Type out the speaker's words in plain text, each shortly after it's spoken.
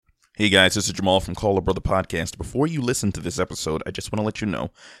Hey guys, this is Jamal from Call a Brother Podcast. Before you listen to this episode, I just want to let you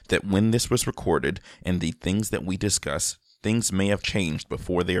know that when this was recorded and the things that we discuss, things may have changed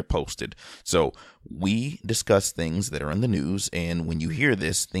before they are posted. So we discuss things that are in the news, and when you hear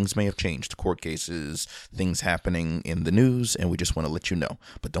this, things may have changed. Court cases, things happening in the news, and we just want to let you know.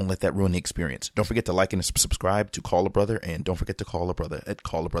 But don't let that ruin the experience. Don't forget to like and subscribe to Call a Brother, and don't forget to call a brother at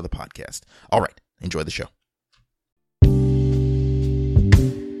Call a Brother Podcast. All right, enjoy the show.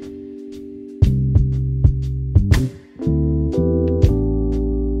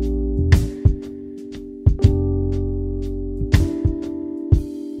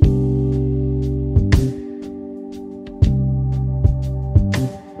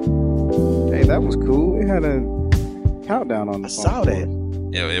 That was cool. It had a countdown on the phone. I saw that.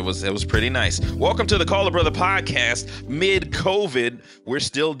 Yeah, it was pretty nice. Welcome to the Call a Brother Podcast. Mid-COVID, we're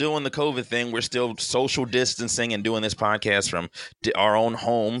still doing the COVID thing. We're still social distancing and doing this podcast from our own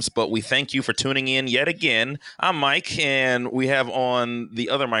homes. But we thank you for tuning in yet again. I'm Mike, and we have on the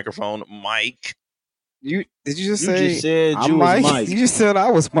other microphone, Mike. Did you just You say just said I'm you was Mike? Mike. You just said I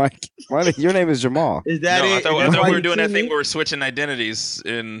was Mike. Your name is Jamal. Is that No, it? I thought That's we why were you doing that tuned thing in? where we're switching identities,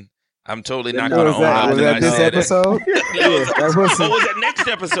 and I'm totally not Was going to own up that that I this said it. episode? That was that next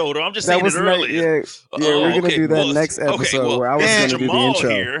episode? Or I'm just saying it earlier. We're gonna do that next episode where I was gonna do the Jamal intro.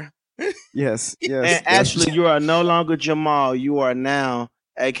 here. Yes. And actually, you are no longer Jamal. You are now,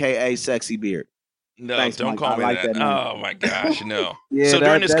 AKA Sexy Beard. No, Thanks, don't Mike. call I me like that. that name. Oh my gosh, no. Yeah, So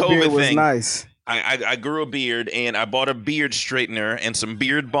during this that beard COVID was thing, nice. I grew a beard, and I bought a beard straightener and some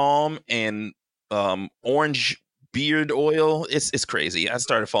beard balm and orange beard oil. It's crazy. I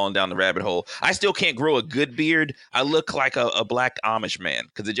started falling down the rabbit hole. I still can't grow a good beard. I look like a black Amish man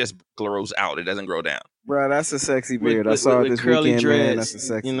because it just grows out. It doesn't grow down. Bro, that's a sexy With- beard. I with- saw it with this curly weekend, man. dreads, That's a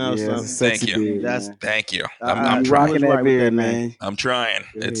sexy, you know, yeah, so- that's a sexy Thank you. beard. That's- man. Thank you. I'm I'm trying. rocking right that with beard, that, man. man. I'm trying.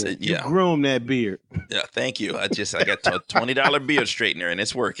 It's You yeah. groom that beard. Yeah, thank you. I got a $20 beard straightener and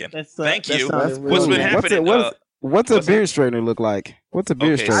it's working. Thank that you. sounded What's really been good. happening? What's a beard straightener look like? What's a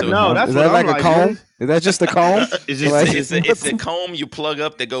beard Okay, straightener? so- I know, that's Is what that I'm like a like, comb? man. Is that just a comb? It's It's, just, it's a comb you plug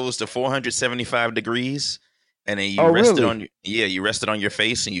up that goes to 475 degrees, and then you Oh, rest it really? on you rest it on your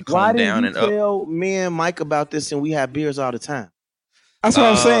face, and you why comb didn't down you and up. tell me and Mike about this and we have beards all the time? That's what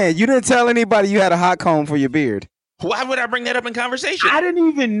I'm Uh, saying. You didn't tell anybody you had a hot comb for your beard. Why would I bring that up in conversation? I didn't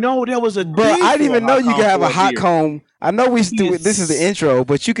even know there was a Bro, need I didn't for even know you comb could have for a hot beard. comb. I know we do it. This is the intro,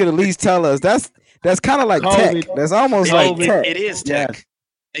 but you could at least tell us. That's kind of like COVID. tech. That's almost It- like it- tech. it is tech.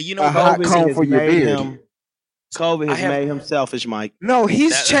 And you know A what? hot COVID comb has for your made beard. COVID has I have- made him selfish, Mike. No,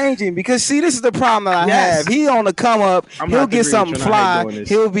 he's That- changing because see, this is the problem that I Yes. have. He on the come up. I'm He'll not get agreeing something with you, and I hate fly. doing this.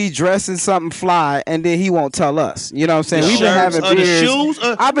 He'll be dressed in something fly, and then he won't tell us. You know what I'm saying? The We've been shirts, having the beards. shoes,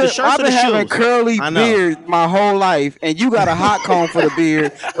 I've been the shirts or the having shoes? curly I know. beard my whole life, and you got a hot comb for the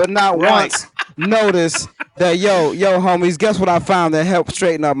beard, but not Right. once notice that yo homies. Guess what I found that helped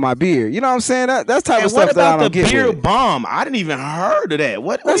straighten up my beard? You know what I'm saying? That's type And of what stuff that I about don't the get. beard with it. balm? I didn't even heard of that.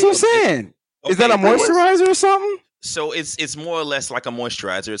 What That's what I'm saying. Is that a Okay, moisturizer or something? So it's more or less like a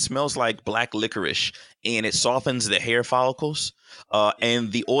moisturizer. It smells like black licorice, and it softens the hair follicles.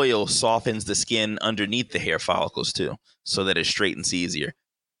 And the oil softens the skin underneath the hair follicles too, so that it straightens easier.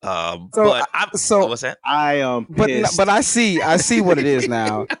 What's that? I pissed. But I see what it is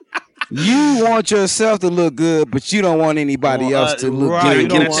now. You want yourself to look good, but you don't want anybody else to look right, you good.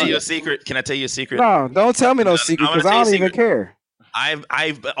 don't Can I want- tell you a secret? Can I tell you a secret? No, don't tell me no secret I'm gonna because I tell you don't a even secret. care.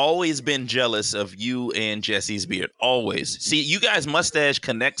 I've always been jealous of you and Jesse's beard. Always. See, you guys' mustache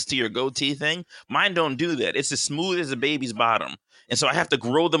connects to your goatee thing. Mine don't do that. It's as smooth as a baby's bottom. And so I have to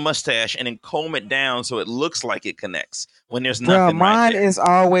grow the mustache and then comb it down so it looks like it connects when there's Bro, nothing right mine there. is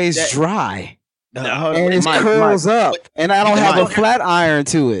always That- dry Hold and on, it Mike, curls up, and I don't you have don't a flat iron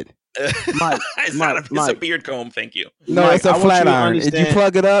to it. Mike, it's Mike, not a Mike. beard comb, thank you. No, Mike, it's a I want flat you to iron. If you understand-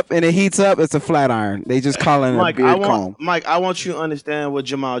 plug it up and it heats up, it's a flat iron. They just call it a Mike, beard comb. Mike, I want you to understand what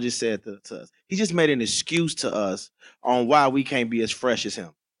Jamal just said to us. He just made an excuse to us on why we can't be as fresh as him.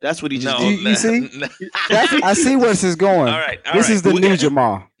 That's what he just No, did. You see? I see where this is going. All right, all This right. is the We new got-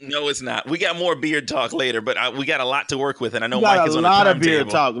 Jamal. No, it's not. We got more beard talk later, but we got a lot to work with, and I know We got Mike is a on lot the of beard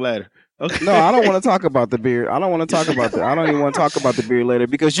timetable. talk later. Okay. No, I don't want to talk about the beard. I don't want to talk about that. I don't even want to talk about the beard later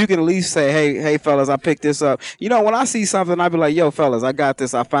because you can at least say, hey, fellas, I picked this up. You know, when I see something, I be like, yo, fellas, I got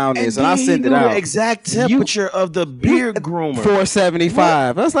this. I found this, and I then send he it knew out. the exact temperature of the beard groomer.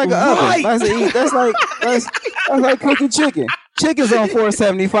 $4.75. That's like an Right. oven. That's like cooking chicken. Chicken's on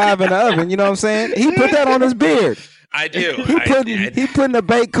 $4.75 in the oven. You know what I'm saying? He put that on his beard. I do. He putting a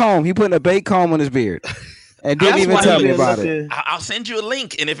baked comb. He putting a baked comb on his beard. and didn't That's even why tell he me been about up it. there. I'll send you a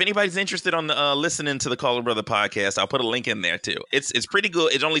link, and if anybody's interested on listening to the Caller Brother podcast, I'll put a link in there too. It's pretty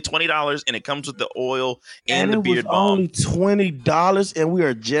good. It's only $20, and it comes with the oil and And the it was beard balm. only $20, and we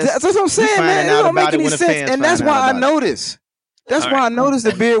are just That's what I'm saying, man. finding It out don't make about it any when the sense, fans and that's find out why I about it. noticed. That's All why I right. noticed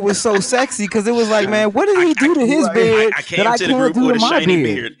the beard was so sexy because it was like, man, what did he do to his right. beard I came that I to the can't group do with to a my shiny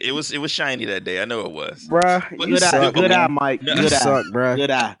beard? beard. It was shiny that day. I know it was. Bruh, But you Good eye, suck, good eye, man. Mike. No. You Good eye. suck, bruh.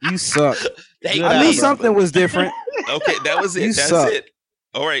 Good eye. You suck. Hey, Good I eye, knew please. bro. something was different. Okay, that was it. You That's suck. it.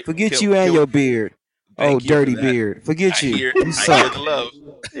 All right. Forget Can- you and can- your beard. Thank Oh, you for dirty that. beard. Forget I you. hear, You I hear suck. the love.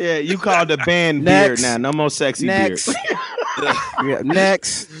 Yeah, you called the band Next. beard now. No more sexy Next. beard. Yeah,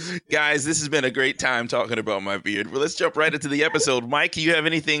 next. Guys, this has been a great time talking about my beard. Well, let's jump right into the episode. Mike, you have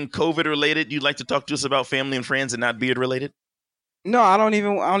anything COVID related you'd like to talk to us about, family and friends, and not beard related? No, I don't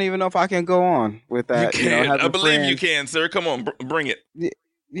even know if I can go on with that. You can. I having believe you friends. can, sir. Come on, bring it.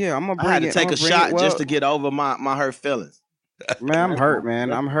 Yeah, I'm gonna bring I had to it. take I'm a gonna bring shot it. Well, just to get over my hurt feelings. man, I'm hurt,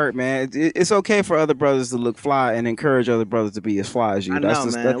 man. I'm hurt, man. It's okay for other brothers to look fly and encourage other brothers to be as fly as you. I That's know,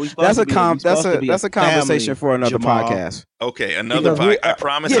 just- man. We that's supposed a to be- we supposed to be that's a conversation family, for another Jamal. podcast. Okay, another Because I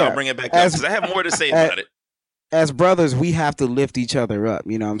promise yeah, I'll bring it back up as- because I have more to say about it. As brothers, we have to lift each other up.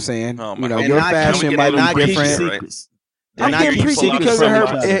 You know what I'm saying? Oh, my you know, God. your And not fashion keep- might and be not keep different. secrets. Did I'm I hear getting you preachy pull out because the of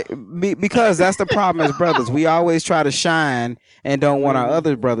phone? her. Because that's the problem as brothers. We always try to shine and don't want our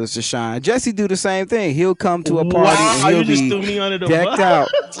other brothers to shine. Jesse do the same thing. He'll come to a party Wow, and you he'll just be threw me under the decked bus. out.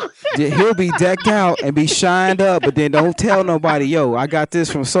 He'll be decked out and be shined up, but then don't tell nobody, yo, I got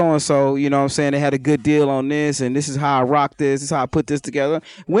this from so and so. You know what I'm saying? They had a good deal on this, and this is how I rock this. This is how I put this together.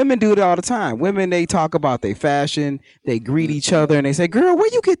 Women do it all the time. Women, they talk about their fashion. They greet each other and they say, girl, where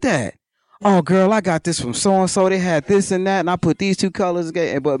you get that? Oh, girl, I got this from so and so. They had this and that, and I put these two colors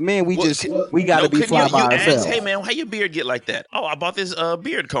together. But man, we got to be couldn't fly you by ask, ourselves. hey man, how your beard get like that? Oh, I bought this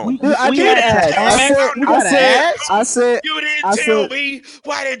beard comb. I We did had to ask. ask. I said, You didn't I tell said- me.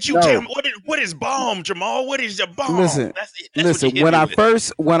 Why didn't you No. tell me? What is balm, Jamal? What is your balm? Listen, That's listen. what you hit When me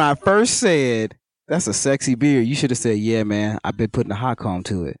I with. first said that's a sexy beard, you should have said, yeah, man. I've been putting a hot comb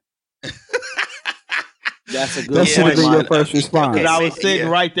to it. That's a good That should have point, been your Mike. first response. Because I was sitting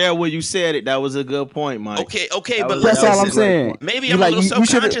Yeah. right there where you said it. That was a good point, Mike. Okay, That but was- That's that all was I'm a great saying. point. maybe You I'm like- a little you shoulda-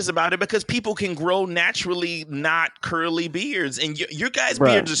 self-conscious about it because people can grow naturally not curly beards, and your guys' Bruh.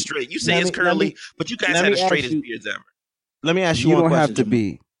 beards are straight. You say Let it's me- curly, but you guys let had me the ask straightest you- beards ever. Let me ask you, You one don't question. have to Jamal.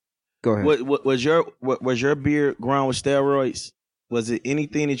 be. Go ahead. Was your beard grown with steroids? Was it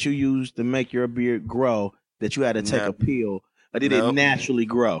anything that you used to make your beard grow that you had to take No. a pill, or did No. it naturally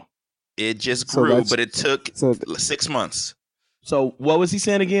grow? It just So grew, that's- but it took So 6 months. So what was he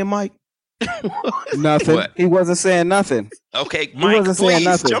saying again, Mike? nothing. What? He wasn't saying nothing. Okay, Mike, wasn't saying please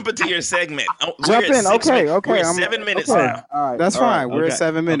nothing. jump into your segment. Oh, we're Jump at in. 6 Okay, minutes. okay. We're at I'm- 7 minutes okay. now. All right, That's all right, fine. We're okay, at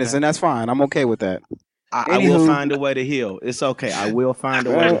 7 minutes, okay. and that's fine. I'm okay with that. I will Anywho. find a way to heal. It's okay. I will find a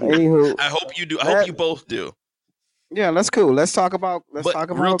way Well, to heal. anywho, I hope you do. I That- hope you both do. yeah, that's cool. Let's talk about But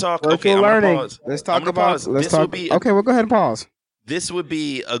virtual real talk, okay, I'm gonna learning. pause. Let's I'm talk gonna about. pause. Let's This talk. would be- Okay, well, go ahead and pause. This would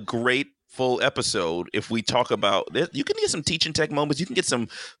be a great full episode if we talk about this. You can get some teaching tech moments. You can get some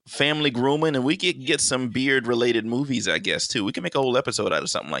family grooming, and we can get some beard related movies, I guess, too. We can make a whole episode out of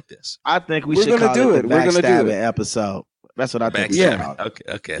something like this. I think we We're should gonna call do it it. the We're gonna do backstabbing it. episode. That's what I think. we Yeah. should call it.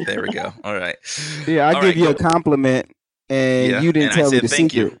 Okay, there we go. All right. Yeah, I All give right, you a go. compliment, and Yeah, you didn't and I tell me said the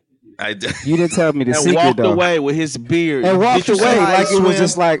thank secret. you. I d- You didn't tell me the And secret walked though. away with his beard. And walked Did you see away how he like it was swim?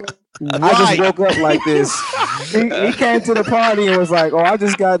 just like I just Right. woke up like this. He came to the party and was like, "Oh, I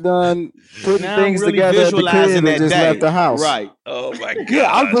just got done putting Now I'm things really together at the visualizing crib and that just day. left the house." Right. Oh my god.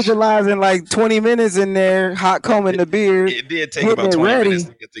 Yeah, I'm visualizing like 20 minutes in there, hot combing the beard, It did take getting about it 20 ready minutes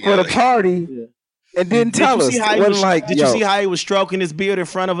to get for the together. party, Yeah. and didn't tell Did us. you see how It he wasn't was, like, did yo, you see how he was stroking his beard in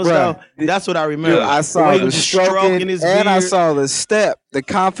front of us Bruh. though? That's what I remember. Dude, I The saw way he the was stroking, his and I beard. saw the step, the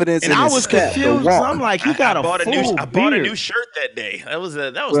confidence And in I his was step, the confused. walk. I'm like, he got a bought full I bought a beard. new shirt that day. That was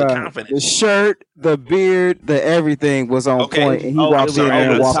the Bruh, confidence. the shirt, the beard, the everything was on Okay. point, and he Oh, walked it was in over there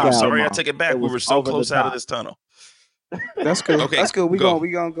and the walked top. out. Sorry, I took it back. It We was were so over the close out of top. this tunnel. That's cool. Okay, That's cool. We go.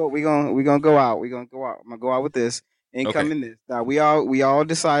 gonna go out. We gonna go out. I'm gonna go out with this and Okay. come in this. Now we all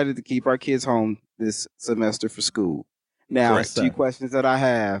decided to keep our kids home this semester for school. Now, Correct, a few sir. questions that I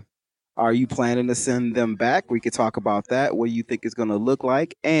have. Are you planning to send them back? We could talk about that. What do you think it's gonna look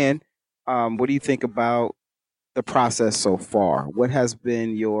like? And what do you think about the process so far? What has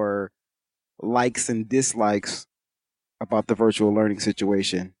been your likes and dislikes about the virtual learning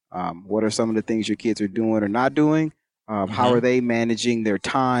situation? What are some of the things your kids are doing or not doing? How Mhm. are they managing their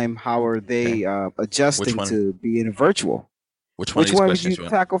time? How are they adjusting one? to being virtual? Which one of Which these one would you questions you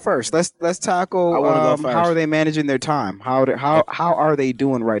want? tackle first? Let's I tackle want to go how are first. they managing their time? How Oh, are they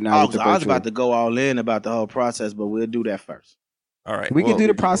doing right now Oh, with the 'cause I was virtual? about to go all in about the whole process, but we'll do that first. all right. We can Well, do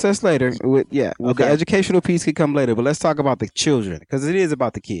the process later. With the Okay. educational piece could come later, but let's talk about the children because it is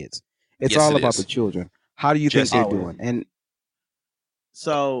about the kids. It's yes, all it about the is. children. How do you think Jesse. they're Always. doing? And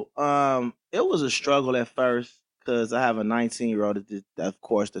So, it was a struggle at first because I have a 19-year-old that, of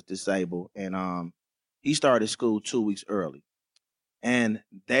course, that's disabled, and he started school 2 weeks early, and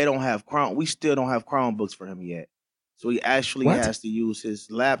they don't have Chrome. We still don't have Chromebooks for him yet, so he actually what? has to use his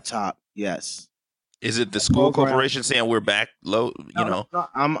laptop. Yes, Is it the a school program. corporation saying we're back low? You No, no, know,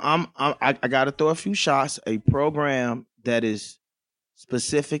 no. I got to throw a few shots. A program that is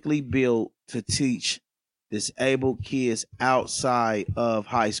specifically built to teach disabled kids outside of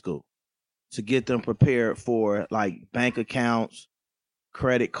high school to get them prepared for like bank accounts,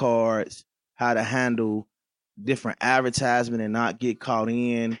 credit cards, how to handle different advertisement and not get caught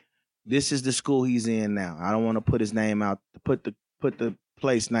in. This is the school he's in now. I don't want to put his name out, put the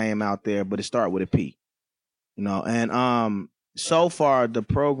place name out there, but it start with a P. And so far the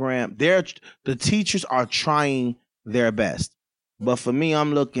program, the teachers are trying their best. But for me,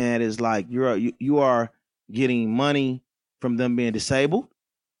 I'm looking at it as like you are getting money from them being disabled,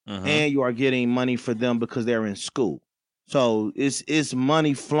 and you are getting money for them because they're in school. So it's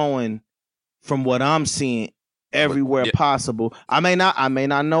money flowing from what I'm seeing but everywhere yeah, possible. I may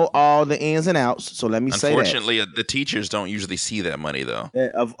not know all the ins and outs, so let me say that. unfortunately, the teachers don't usually see that money though.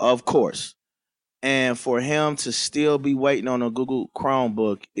 Of course. And for him to still be waiting on a Google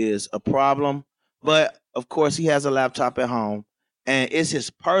Chromebook is a problem. But of course, he has a laptop at home, and it's his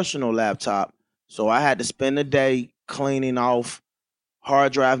personal laptop. So I had to spend the day cleaning off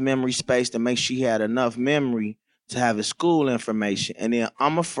hard drive memory space to make sure he had enough memory to have his school information. And then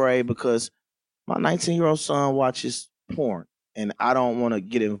I'm afraid because my 19-year-old son watches porn, and I don't want to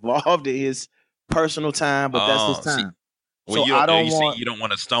get involved in his personal time, but that's his Oh, see, time. well, So I don't you see, want, you don't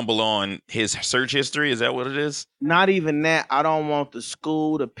want to stumble on his search history. Is that what it is? not even that. I don't want the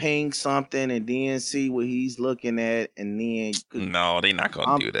school to ping something and then see what he's looking at, and then No, they're not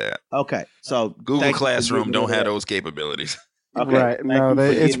gonna I'm do that. okay. So Google thank you for getting Classroom don't rid of have that. those capabilities. Okay, Right? thank No, you for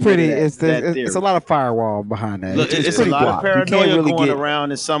it's getting rid of pretty. that It's a theory. lot of firewall behind that. Look, It's it's a pretty lot of blocked. You can't paranoia really going get.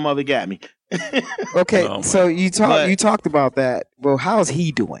 around, and some of it got me. Okay, Oh so my. you But talked about that. Well, how's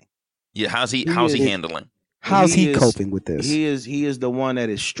he doing? Yeah, how's he? he How's he is handling? How's he he is coping with this? he is the one that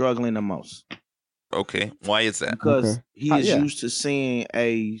is struggling the most Okay, why is that? because Okay. he is Yeah. used to seeing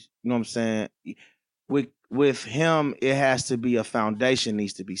what I'm saying. With him, it has to be a foundation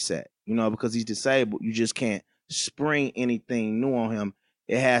needs to be set. Because he's disabled, you just can't spring anything new on him.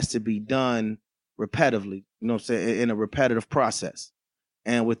 It has to be done repetitively. You know what I'm saying, in a repetitive process.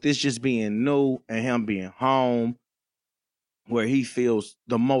 And with this just being new and him being home, where he feels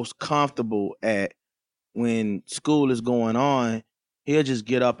the most comfortable at when school is going on, he'll just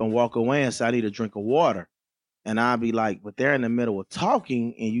get up and walk away and say, "I need a drink of water." And I'll be like, but they're in the middle of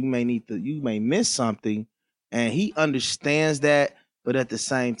talking and you may miss something. And he understands that, but at the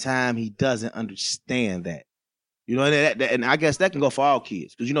same time, he doesn't understand that. And I guess that can go for all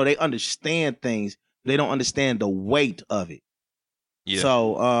kids because, they understand things, but they don't understand the weight of it. Yeah.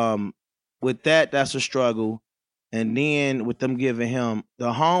 So, with that, that's a struggle. And then with them giving him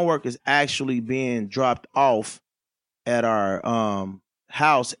the homework is actually being dropped off at our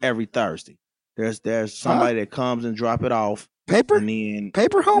house every Thursday. There's Huh? somebody that comes and drop it off, Paper? and then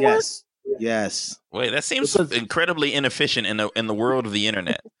Paper homework? yes. Wait, that seems Because incredibly inefficient in the world of the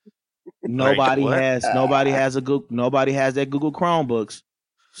internet. nobody what? has nobody has that Google Chromebooks.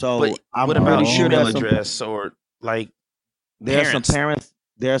 So But I'm what about pretty an sure email there's address or like some parents?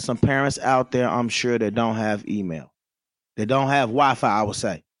 parents out there, I'm sure, that don't have email. They don't have Wi-Fi, I would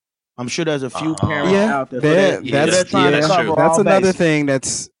say. I'm sure there's a few parents Yeah, Oh, out there. So they're, yeah, they're trying to that's cover true. That's all another bases. thing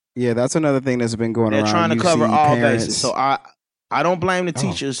that's another thing that's been going They're around. trying to You cover see all parents. bases. So I don't blame the Oh,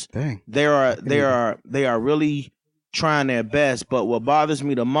 teachers. dang. They are really trying their best. But what bothers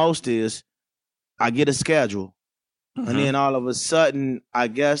me the most is I get a schedule, and then all of a sudden, I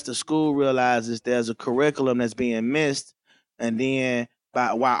guess the school realizes there's a curriculum that's being missed, and then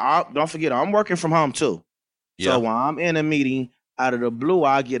don't forget I'm working from home too. So Yeah. while I'm in a meeting, out of the blue,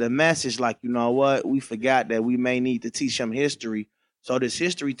 I get a message like, you know what, we forgot that we may need to teach them history. So this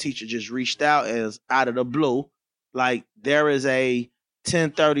history teacher just reached out as out of the blue, like there is a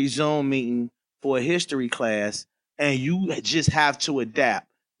 10:30 Zoom meeting for a history class, and you just have to adapt.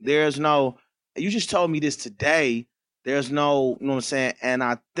 There's no, you just told me this today. There's no, you know what I'm saying? And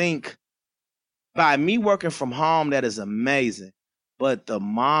I think by me working from home, that is amazing. But the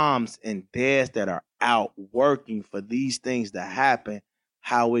moms and dads that are out working for these things to happen,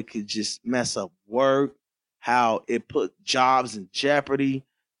 how it could just mess up work, how it put jobs in jeopardy.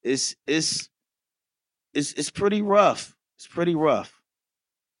 It's pretty rough. It's pretty rough.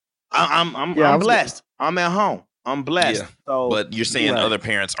 Yeah, I I'm was. blessed. I'm at home. I'm blessed. Yeah. So But you're saying Right. other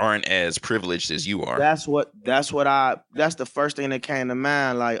parents aren't as privileged as you are. that's the first thing that came to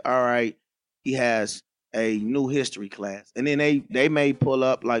mind. Like, all right, he has a new history class. And then they may pull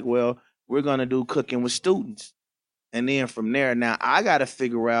up like, well, we're gonna do cooking with students. And then from there, now I gotta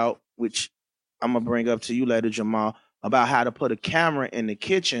figure out, which I'm gonna bring up to you later, Jamal, about how to put a camera in the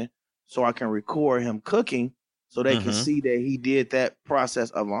kitchen so I can record him cooking so they can Mhm. see that he did that process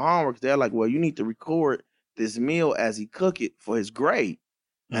of a homework. They're like, well, you need to record this meal as he cook it for his grade.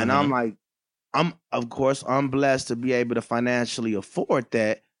 And I'm Mhm. like, of course I'm blessed to be able to financially afford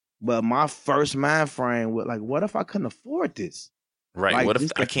that. But my first mind frame was like, what if I couldn't afford this? Right. Like What if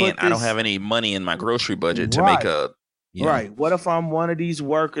just I to put can't? I don't this have any money in my grocery budget to make right. a. Right. What if I'm one of these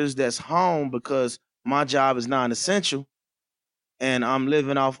workers that's home because my job is non-essential and I'm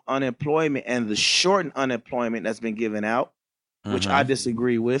living off unemployment and the shortened unemployment that's been given out, which I Mhm.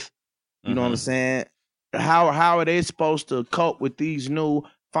 disagree with. You know what I'm Mhm. saying? How are they supposed to cope with these new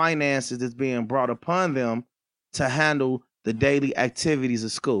finances that's being brought upon them to handle the daily activities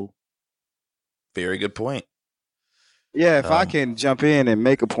of school? Very good point. Yeah, if I Um. can jump in and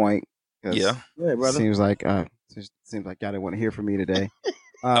make a point, because Yeah. Yeah, brother. seems like y'all didn't want to hear from me today.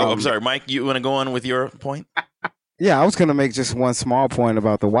 Oh, I'm sorry, Mike. You want to go on with your point? Yeah, I was going to make just one small point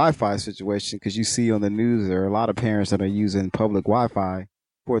about the Wi-Fi situation because you see on the news there are a lot of parents that are using public Wi-Fi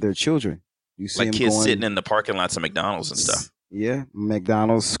for their children. You see Like them kids sitting going, in the parking lots of McDonald's and stuff. yeah,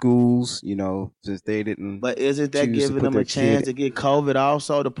 McDonald's, schools. Since they didn't But isn't that choose to giving put them a their chance kid to get COVID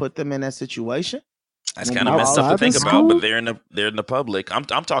also to put them in that situation? That's When kind we of messed up to all outside the think about, but school. they're in the public. I'm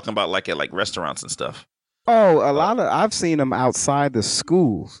talking about like at like restaurants and stuff. Oh, Uh, I've seen them outside the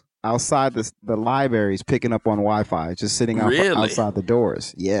schools, outside the libraries, picking up on Wi-Fi, just sitting really? outside the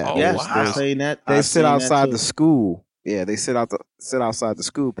doors. Yeah, Oh Yes, I've wow. seen that. they I've sit seen that outside too. the school. Yeah, they sit outside the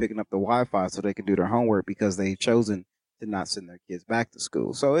school picking up the Wi-Fi so they can do their homework because they've chosen to not send their kids back to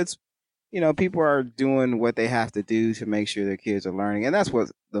school. So it's people are doing what they have to do to make sure their kids are learning, and that's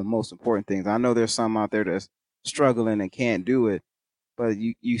what the most important things. I know there's some out there that's struggling and can't do it, but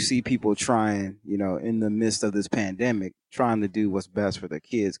you see people trying, in the midst of this pandemic, trying to do what's best for their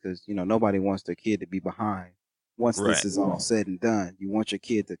kids because nobody wants their kid to be behind. Once this Right. is all said and done, you want your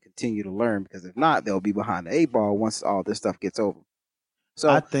kid to continue to learn because if not, they'll be behind the eight ball once all this stuff gets over. I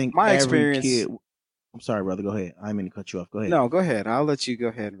So think my every experience. kid. I'm sorry, brother. Go ahead. I didn't mean to cut you off. Go ahead. No, go ahead. I'll let you go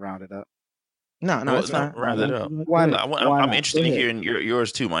ahead and round it up. No, Well, it's no, fine. round it up. Go Why? ahead. Why I'm not? Go interested in ahead. hearing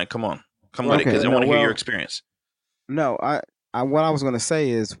yours too, Mike. Come on, come with it, Okay. because I No. want to hear your Well. experience. No. What I was going to say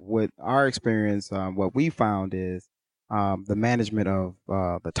is, with our experience, what we found is the management of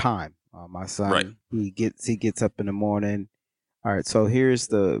the time. My Right. son, he gets up in the morning. All right. So here's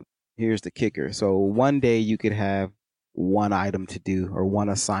the kicker. So one day you could have one item to do or one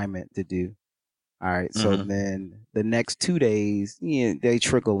assignment to do. All right. So Mm-hmm. then the next 2 days, they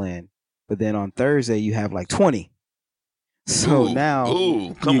trickle in. But then on Thursday you have like 20. So now Ooh,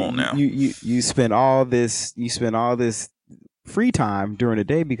 you come on now. you spend all this free time during the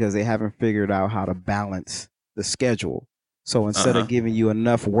day because they haven't figured out how to balance the schedule. So instead Uh-huh. of giving you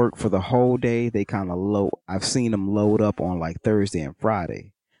enough work for the whole day, they kind of load. I've seen them load up on like Thursday and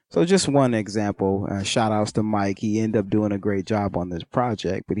Friday. So just one example. Shout outs to Mike. He ended up doing a great job on this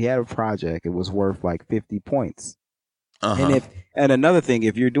project, but he had a project. It was worth like 50 points. And Uh-huh. and another thing,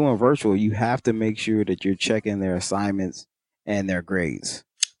 if you're doing virtual, you have to make sure that you're checking their assignments and their grades.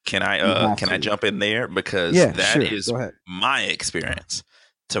 Can You I have can I to. jump in there, because Yeah, that sure. is Go ahead. my experience.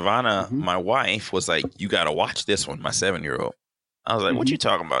 Tavana, Hmm. my wife, was like, "You got to watch this one." My 7-year-old. I was like, "What Hmm. you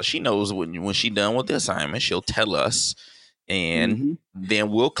talking about?" She knows when she done with the assignment, she'll tell us, and Hmm.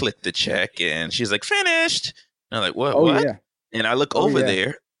 then we'll click the check, and she's like, "Finished." And I'm like, "What? Oh What?" yeah. And I look Oh over yeah.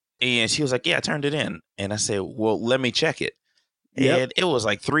 there, and she was like, "Yeah, I turned it in." And I said, "Well, let me check it." Yep. And it was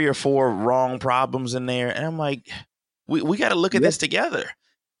like 3 or 4 wrong problems in there, and I'm like, "We got to look at Yep. this together."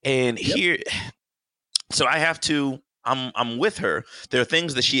 And Yep. here, so I have to. I'm with her. There are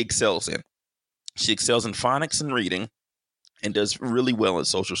things that she excels in. She excels in phonics and reading, and does really well in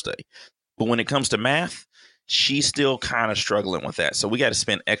social study. But when it comes to math, she's still kind of struggling with that. So we got to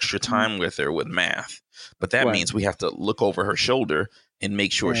spend extra time with her with math. But that Right. means we have to look over her shoulder and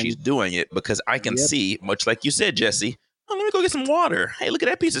make sure she's And doing it, because I can yep. see, much like you said, Jesse. Oh, let me go get some water. Hey, look at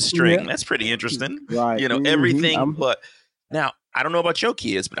that piece of string. Yep. That's pretty interesting. Right. Everything. I'm But now, I don't know about your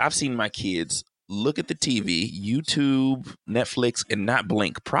kids, but I've seen my kids look at the TV, YouTube, Netflix, and not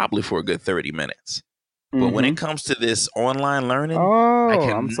blink probably for a good 30 minutes. But when it comes to this online learning,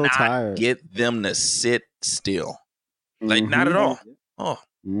 I I'm so cannot tired. get them to sit still. Like, not at all. Oh,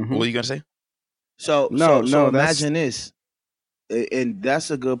 what were you going to say? So No, imagine this, and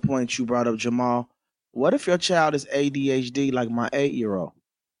that's a good point you brought up, Jamal. What if your child is ADHD like my 8-year-old?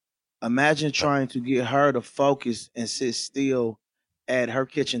 Imagine trying to get her to focus and sit still at her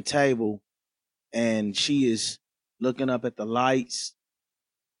kitchen table, and she is looking up at the lights.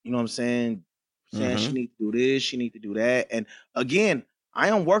 You know what I'm saying? Saying she needs to do this, she needs to do that. And again, I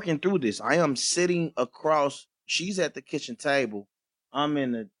am working through this. I am sitting across. She's at the kitchen table. I'm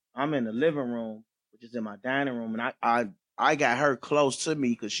in the living room, which is in my dining room, and I got her close to me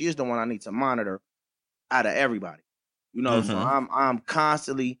because she is the one I need to monitor out of everybody. You know, so I'm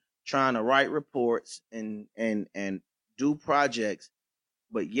constantly trying to write reports and do projects,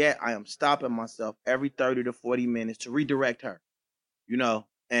 but yet I am stopping myself every 30 to 40 minutes to redirect her. You know,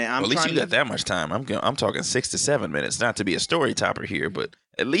 and I'm Well, at least trying you to got that much time. I'm talking 6 to 7 minutes. Not to be a story topper here, but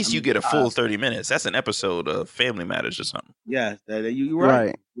at least you get a full 30 minutes. That's an episode of Family Matters or something. Yeah, you're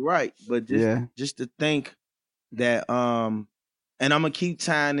right. You're right. But just to think that and I'm gonna keep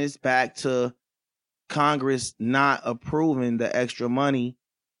tying this back to Congress not approving the extra money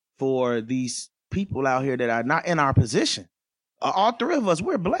for these people out here that are not in our position. All three of us,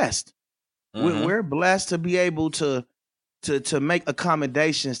 we're blessed. We're blessed to be able to make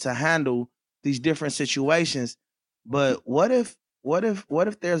accommodations to handle these different situations. But what if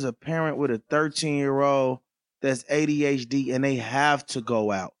there's a parent with a 13-year-old that's ADHD and they have to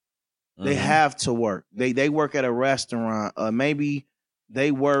go out? They have to work. They work at a restaurant. Maybe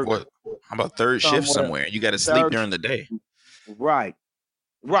they work. What? How about third shift somewhere? You got to sleep during the day. Right.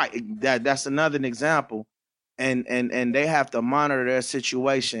 That's another example. And they have to monitor their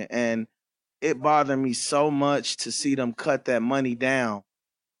situation. And it bothered me so much to see them cut that money down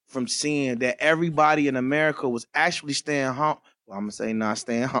from seeing that everybody in America was actually staying home. Well, I'm gonna say not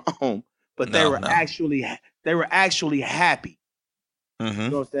staying home, but they were actually happy. You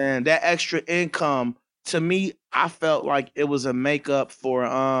know what I'm saying? That extra income, to me, I felt like it was a makeup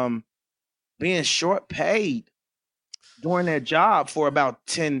for being short paid during their job for about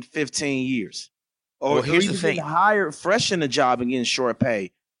 10, 15 years. Or here's the even thing. getting hired fresh in the job and getting short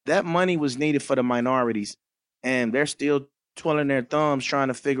pay. That money was needed for the minorities. And they're still twirling their thumbs trying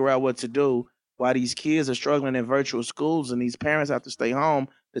to figure out what to do while these kids are struggling in virtual schools and these parents have to stay home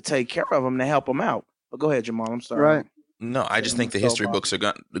to take care of them to help them out. But go ahead, Jamal. I'm sorry. Right. No, I just think the history books are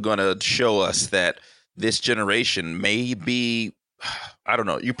going to show us that this generation may be, I don't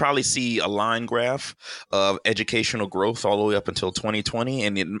know, you probably see a line graph of educational growth all the way up until 2020,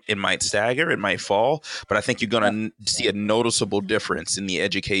 and it might stagger, it might fall, but I think you're going to see a noticeable difference in the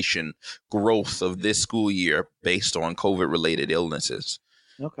education growth of this school year based on COVID-related illnesses.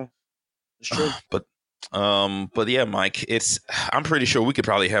 Okay. It's true. But yeah, Mike, I'm pretty sure we could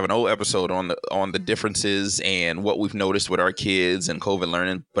probably have an whole episode on the differences and what we've noticed with our kids and COVID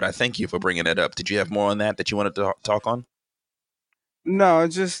learning. But I thank you for bringing that up. Did you have more on that you wanted to talk on? No,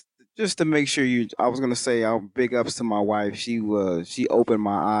 just to make sure I was gonna say, big ups to my wife. She opened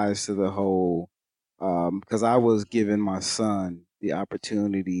my eyes to the whole, because I was giving my son the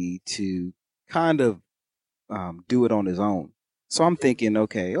opportunity to kind of do it on his own. So I'm thinking,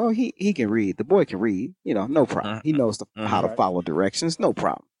 okay, he can read. The boy can read, no problem. He knows how to follow directions, no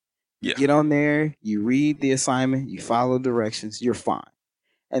problem. You get on there, you read the assignment, you follow directions, you're fine.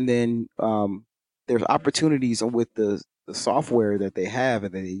 And then there's opportunities with the software that they have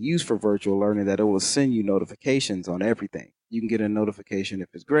and that they use for virtual learning that it will send you notifications on everything. You can get a notification if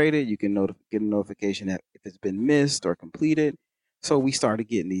it's graded. You can get a notification if it's been missed or completed. So we started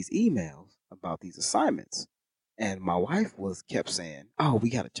getting these emails about these assignments. And my wife kept saying, "Oh,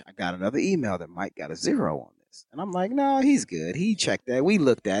 I got another email that Mike got a 0 on this." And I'm like, "No, he's good. He checked that. We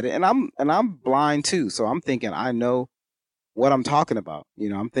looked at it." And I'm blind too, so I'm thinking I know what I'm talking about.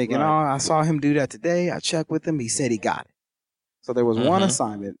 I'm thinking, "Oh, I saw him do that today. I checked with him. He said he got it." So there was one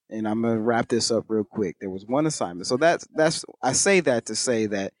assignment, and I'm gonna wrap this up real quick. There was one assignment. So that's I say that to say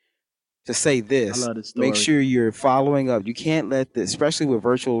this. I love the story. Make sure you're following up. You can't let this, especially with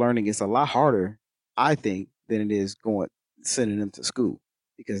virtual learning, it's a lot harder, I think, than it is sending them to school,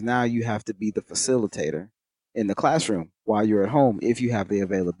 because now you have to be the facilitator in the classroom while you're at home if you have the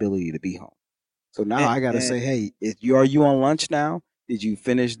availability to be home. So now I got to say, hey, are you on lunch now? Did you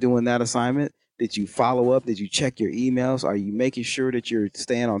finish doing that assignment? Did you follow up? Did you check your emails? Are you making sure that you're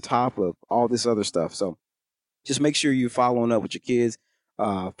staying on top of all this other stuff? So just make sure you're following up with your kids.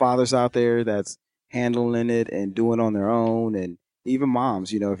 Fathers out there that's handling it and doing on their own, and even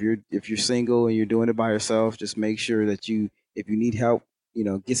moms, if you're single and you're doing it by yourself, just make sure that if you need help,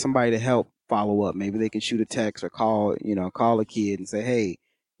 get somebody to help follow up. Maybe they can shoot a text or call a kid and say, hey,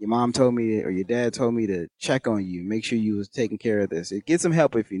 your mom told me or your dad told me to check on you. Make sure you was taking care of this. Get some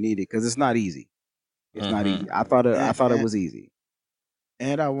help if you need it, because it's not easy. It's not easy. I thought it was easy.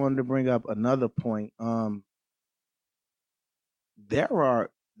 And I wanted to bring up another point. There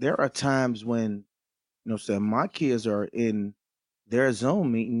are times when, my kids are in their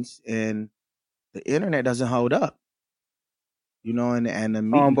Zoom meetings and the internet doesn't hold up. And the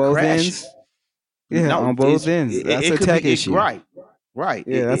meeting On both crashes. ends? Yeah, on both ends. That's a tech issue. Right.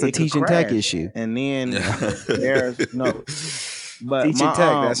 Yeah, that's a teaching tech issue. And then there's no. But teaching tech,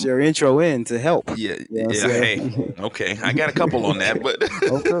 that's your intro in to help. Yeah. Hey, okay. I got a couple on that, but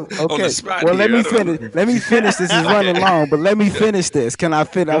okay. On the spot well, here, let me finish. This is running long, but let me finish this. Can I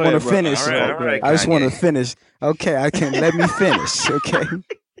finish? I want to finish. All right, I just want to finish. Okay, I can. Let me finish. Okay.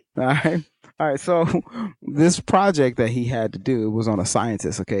 All right. So this project that he had to do was on a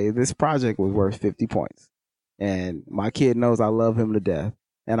scientist. Okay, this project was worth 50 points, and my kid knows I love him to death,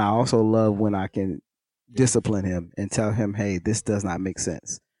 and I also love when I can discipline him and tell him, hey, this does not make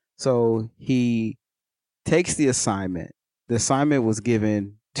sense. So he takes the assignment. The assignment was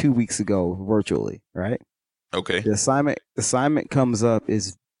given 2 weeks ago virtually, right? Okay. The assignment comes up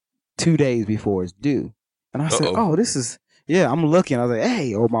is 2 days before it's due. And I said, oh, this is, I'm looking. I was like,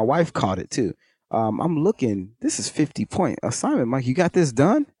 hey, my wife caught it too. I'm looking, this is 50-point assignment, Mike. You got this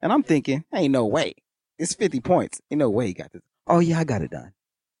done? And I'm thinking, ain't no way. It's 50 points. Ain't no way you got this. Oh, yeah, I got it done.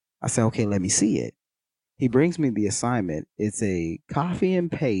 I said, okay, let me see it. He brings me the assignment. It's a copy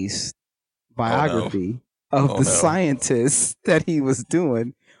and paste biography of the scientist that he was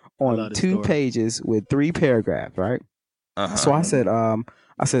doing on 2 pages with 3 paragraphs, right? So I said,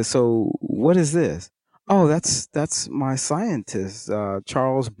 so what is this? Oh, that's my scientist,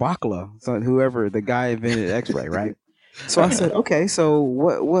 Charles Bachla, whoever the guy invented X-ray, right? So I said, okay, so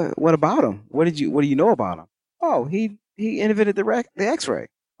what about him? What do you know about him? Oh, he invented the X-ray.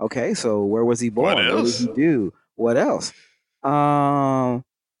 Okay, so where was he born? What did he do? What else? I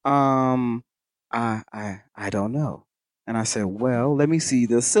don't know. And I said, well, let me see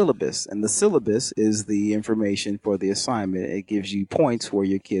the syllabus. And the syllabus is the information for the assignment. It gives you points where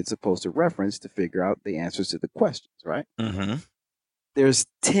your kid's supposed to reference to figure out the answers to the questions, right? Mm-hmm. There's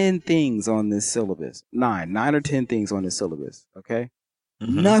 10 things on this syllabus. 9 or 10 things on this syllabus, okay?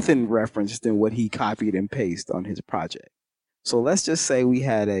 Mm-hmm. Nothing referenced in what he copied and pasted on his project. So let's just say we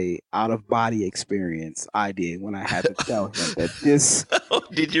had a out of body experience idea when I had to tell him that this.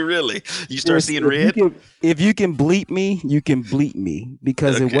 Did you really? You start seeing red? If you can bleep me, you can bleep me,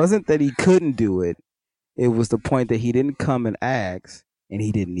 because it wasn't that he couldn't do it. It was the point that he didn't come and ask, and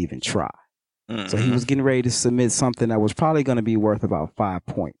he didn't even try. Mm-hmm. So he was getting ready to submit something that was probably going to be worth about 5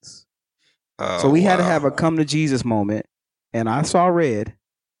 points. So we had to have a come to Jesus moment, and I saw red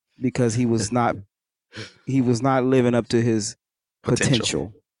because he was not living up to his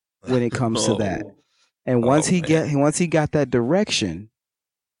potential when it comes to that. And once he got that direction,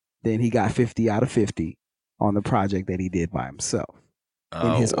 then he got 50 out of 50 on the project that he did by himself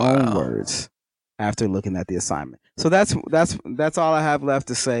in his own words after looking at the assignment. So that's all I have left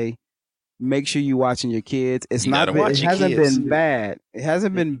to say. Make sure you're watching your kids. It hasn't been bad. It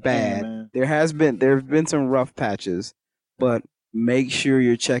hasn't been bad. There have been some rough patches, but make sure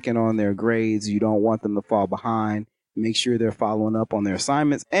you're checking on their grades. You don't want them to fall behind. Make sure they're following up on their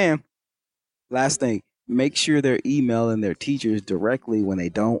assignments. And last thing, make sure they're emailing their teachers directly when they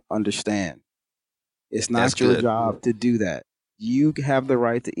don't understand. It's not your job to do that. You have the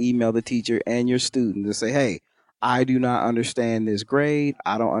right to email the teacher and your student to say, hey, I do not understand this grade.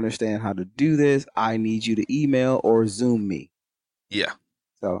 I don't understand how to do this. I need you to email or Zoom me. Yeah.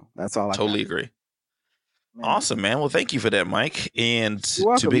 So that's all I totally agree. Man. Awesome, man. Well, thank you for that, Mike. And to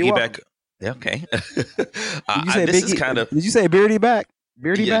welcome, piggyback, okay. Did you say Beardy back?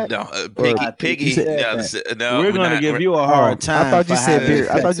 Beardy back? No, Piggy. No, we're going to give you a hard time. I thought you said Beardy.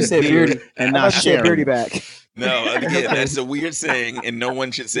 I thought you said Beardy and not sharing. Beardy back. No, again, that's a weird saying, and no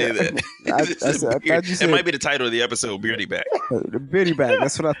one should say that. It might be the title of the episode, Beardy back. Beardy back.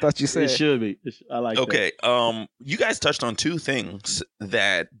 That's what I thought you said. It should be. I like that. Okay. You guys touched on 2 things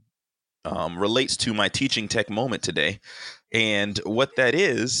that relates to my teaching tech moment today. And what that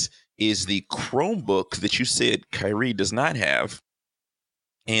is the Chromebook that you said Kyrie does not have.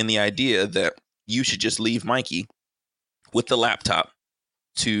 And the idea that you should just leave Mikey with the laptop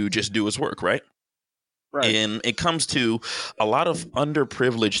to just do his work, right? Right. And it comes to a lot of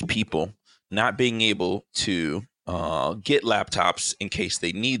underprivileged people not being able to get laptops in case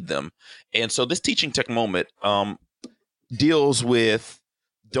they need them. And so this teaching tech moment, deals with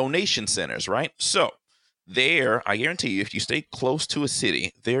donation centers, right? So there, I guarantee you, if you stay close to a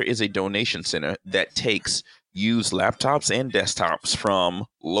city, there is a donation center that takes used laptops and desktops from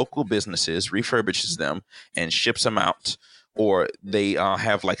local businesses, refurbishes them, and ships them out. Or they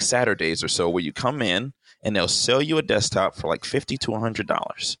have like Saturdays or so where you come in and they'll sell you a desktop for like $50 to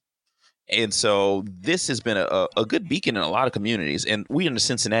 $100. And so this has been a good beacon in a lot of communities. And we in the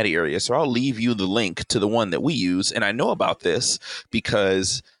Cincinnati area. So I'll leave you the link to the one that we use. And I know about this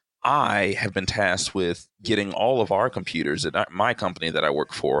because I have been tasked with getting all of our computers at my company that I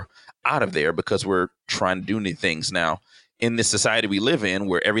work for out of there because we're trying to do new things now. In this society we live in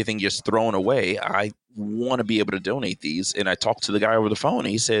where everything gets thrown away, I want to be able to donate these. And I talked to the guy over the phone. And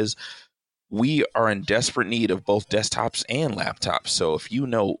he says, we are in desperate need of both desktops and laptops. So if you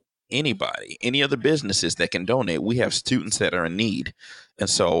know anybody, any other businesses that can donate, we have students that are in need. And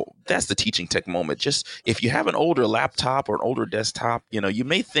so that's the teaching tech moment. Just if you have an older laptop or an older desktop, you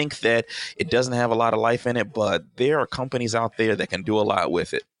may think that it doesn't have a lot of life in it, but there are companies out there that can do a lot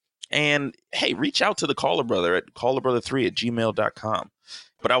with it. And hey, reach out to the Caller Brother at callerbrother3@gmail.com.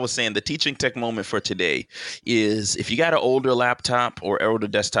 But I was saying the teaching tech moment for today is if you got an older laptop or older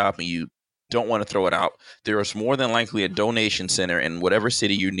desktop and you don't want to throw it out, there is more than likely a donation center in whatever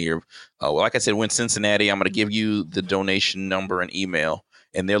city you're near. Like I said, we're in Cincinnati. I'm going to give you the donation number and email,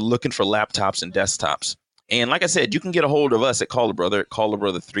 and they're looking for laptops and desktops. And like I said, you can get a hold of us at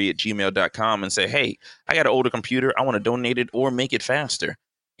callerbrother3@gmail.com and say, hey, I got an older computer. I want to donate it or make it faster.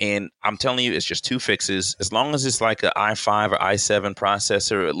 And I'm telling you, it's just two fixes. As long as it's like an i5 or i7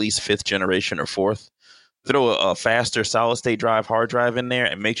 processor, at least 5th generation or 4th, throw a faster solid state drive, hard drive in there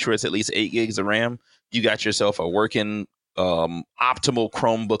and make sure it's at least 8 gigs of RAM. You got yourself a working optimal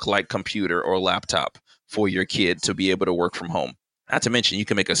Chromebook like computer or laptop for your kid to be able to work from home. Not to mention, you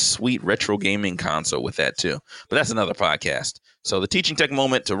can make a sweet retro gaming console with that too. But that's another podcast. So the teaching tech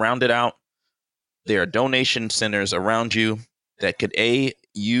moment, to round it out, there are donation centers around you that could A,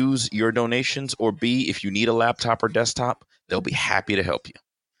 use your donations, or B, if you need a laptop or desktop, they'll be happy to help you.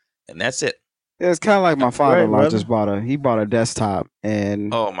 And that's it. Yeah, it's kind of like my father-in-law brother. just bought a desktop,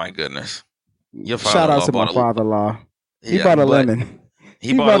 and Oh my goodness! Your shout out father-in-law to my bought father-in-law. He yeah, bought a but lemon.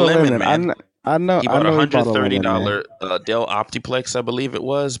 he bought a lemon, I man. know. He bought I know he bought a lemon, $130 Dell Optiplex, I believe it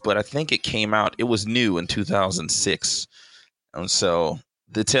was, but I think it came out. It was new in 2006, and so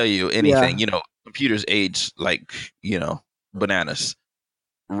to tell you anything, Yeah. computers age like bananas,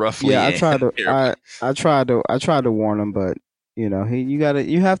 roughly. Yeah, I and tried to. terribly. I tried to warn him, but you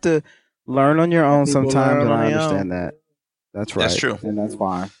have to learn on your own People sometimes, learn and on I their own. understand that. That's That's right, true. and that's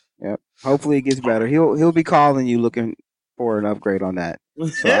fine. Yep. Hopefully it gets better. He'll be calling you looking for an upgrade on that.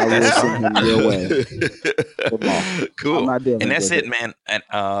 So I will That's send him your way. I'm Cool. not dealing And that's with it, man. And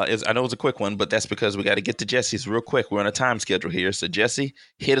I know it's a quick one, but that's because we got to get to Jesse's real quick. We're on a time schedule here. So Jesse,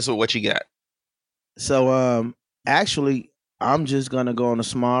 hit us with what you got. So actually, I'm just gonna go on a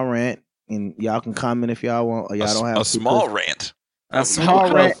small rant, and y'all can comment if y'all want, or y'all don't have A to. small rant. A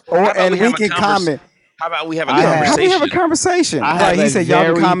small rant, and we can comment. How about we have a I have- How we have conversation? a conversation? I Right? have He a said y'all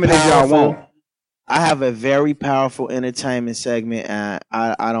can very comment if y'all powerful- want. I have a very powerful entertainment segment, and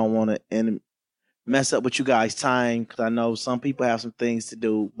I don't want to mess up with you guys' time because I know some people have some things to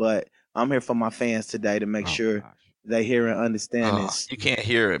do, but I'm here for my fans today to make sure they hear and understand this. You can't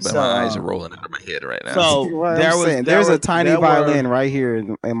hear it, but So, my eyes are rolling out of my head right now. So Right, there I'm was saying, there there's were- a tiny there were- violin right here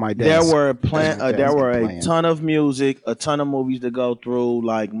in my desk. There were That's a playing. ton of music, a ton of movies to go through,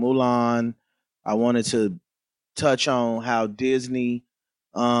 like Mulan. I wanted to touch on how Disney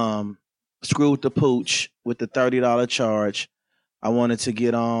screwed the pooch with the $30 charge. I wanted to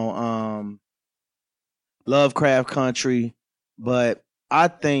get on Lovecraft Country, but I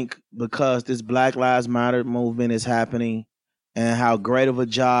think because this Black Lives Matter movement is happening and how great of a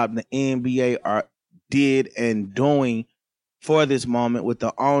job the NBA did and doing for this moment with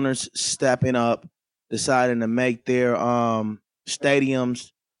the owners stepping up, deciding to make their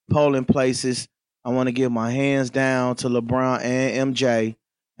stadiums polling places. I want to give my hands down to LeBron and MJ.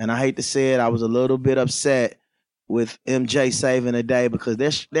 And I hate to say it, I was a little bit upset with MJ saving the day because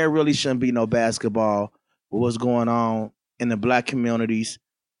there really shouldn't be no basketball with what's going on in the black communities.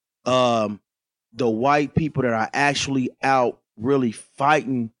 The white people that are actually out really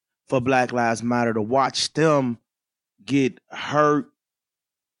fighting for Black Lives Matter, to watch them get hurt,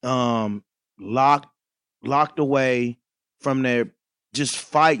 locked away from their just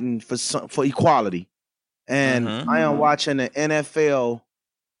fighting for equality. And I am watching the NFL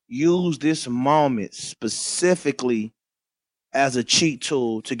use this moment specifically as a cheat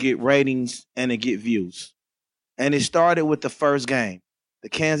tool to get ratings and to get views. And it started with the first game. The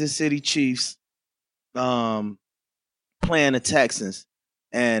Kansas City Chiefs playing the Texans.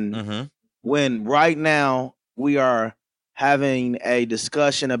 And Mm-hmm. when right now we are having a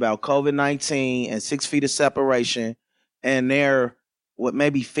discussion about COVID-19 and 6 feet of separation, and they're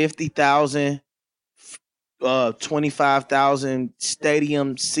maybe 50,000, 25,000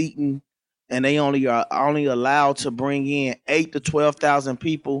 stadium seating, and they only are only allowed to bring in 8 to 12,000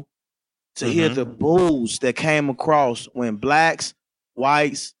 people to hear the boos that came across when blacks,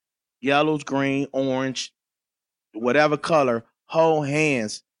 whites, yellows, green, orange, whatever color, hold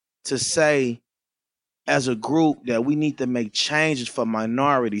hands to say as a group that we need to make changes for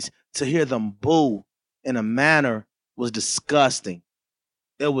minorities. To hear them boo in a manner was disgusting.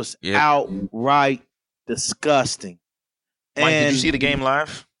 It was Yep. outright disgusting. Mike, did you And see the game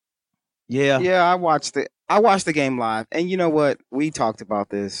live? yeah, Yeah, I watched it. I watched the game live, and you know what? We talked about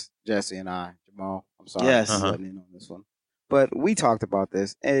this, Jesse and I, Jamal. I'm sorry, Yes. I wasn't in on this one, but we talked about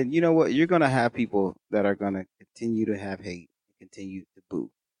this, and you know what? You're gonna have people that are gonna continue to have hate, continue to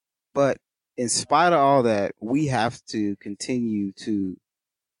boo, but in spite of all that, we have to continue to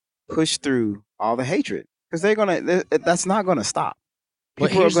push through all the hatred because that's not gonna stop. But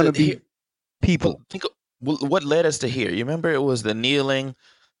People are here's gonna the be people. Well, think what led us to here. You remember it was the kneeling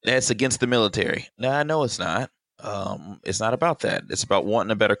that's against the military. No, I know it's not. It's not about that. It's about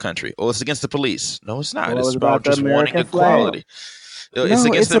wanting a better country. Oh, it's against the police. No, it's not. Well, It's it's about about the just wanting American flag. equality. It's No, against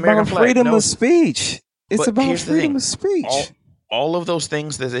it's the American about flag. freedom No, of speech. It's but about here's the freedom thing. of speech. All of those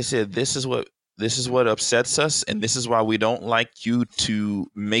things that they said, this is what upsets us, and this is why we don't like you to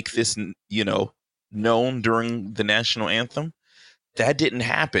make this, known during the national anthem. That didn't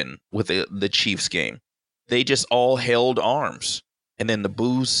happen with the Chiefs game. They just all held arms, and then the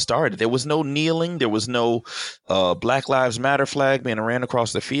boos started. There was no kneeling. There was no Black Lives Matter flag being ran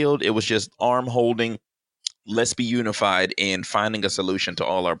across the field. It was just arm holding. Let's be unified in finding a solution to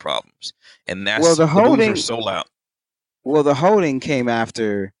all our problems. And Well, the boos are so loud. Well, the holding came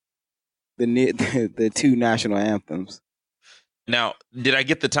after the two national anthems. Now, did I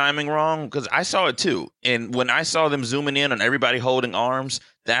get the timing wrong? Because I saw it too. And when I saw them zooming in on everybody holding arms,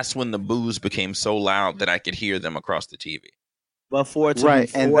 that's when the boos became so loud that I could hear them across the TV. But for it to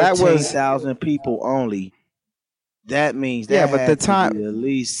Right, be and that was 14,000 people only, that means Yeah, that but the had to time- be at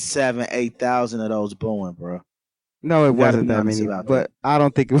least 7,000-8,000 of those booing, bro. no, it You gotta wasn't be that honest many. about But I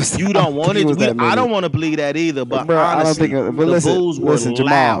don't think it was. You I don't want think it. was that many. I don't want to believe that either. But Bro, honestly, I don't think. But the listen, boos were listen,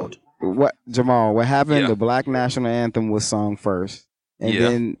 loud. Jamal? What happened? Yeah. The Black National Anthem was sung first, and Yeah.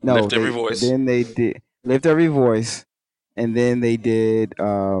 then Lift Every Voice. Then they did Lift Every Voice, and then they did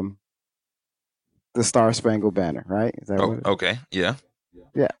the Star Spangled Banner. Right? Is that what? It is? Okay. Yeah.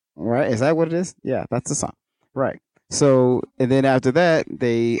 Yeah. Right? Is that what it is? Yeah, that's the song. Right. So, and then after that,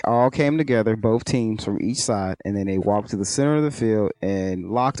 they all came together, both teams from each side, and then they walked to the center of the field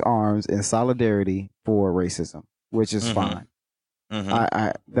and locked arms in solidarity for racism, which is fine. Mm-hmm.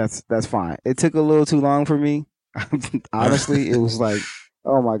 I that's fine. It took a little too long for me. Honestly, it was like,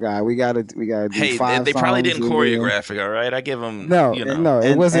 oh my god, we gotta do Hey, 5 they probably songs didn't and then- choreograph it. All right, I give them. No, you know. no,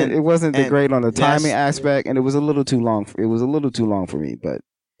 it And- wasn't. and- It wasn't and great on the that's- timing aspect, and it was a little too long. It was a little too long for me, but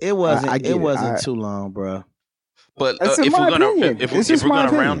It wasn't. I get It it. wasn't too long, bro. But That's in if my we're gonna opinion. if It's we're just my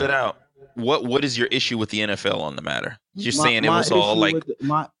gonna round opinion. it out, what is your issue with the NFL on the matter? You're My- saying it my was all issue like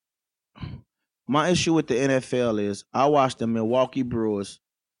with my issue with the NFL is I watched the Milwaukee Brewers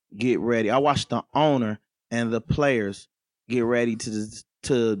get ready. I watched the owner and the players get ready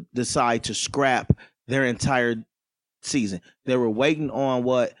to decide to scrap their entire season. They were waiting on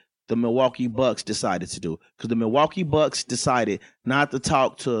what the Milwaukee Bucks decided to do, because the Milwaukee Bucks decided not to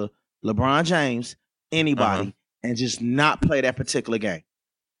talk to LeBron James, anybody, and just not play that particular game.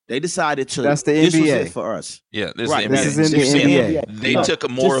 They decided to. That's the This was NBA. it for us. yeah, this Right, is this the is NBA. in the You're saying NBA. They No, took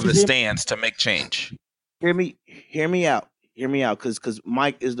more just of a hear- stance to make change. Hear me out, because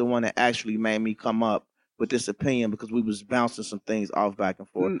Mike is the one that actually made me come up with this opinion, because we was bouncing some things off back and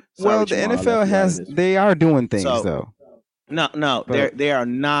forth. Sorry, Well, the Jamal, I left NFL you out has. of this. They are doing things So- though. No, But- they are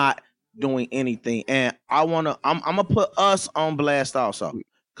not doing anything, and I'm gonna put us on blast also,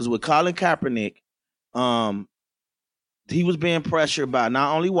 because with Colin Kaepernick, he was being pressured by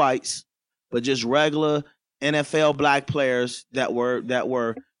not only whites but just regular NFL black players that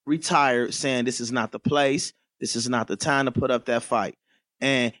were retired, saying this is not the place, this is not the time to put up that fight,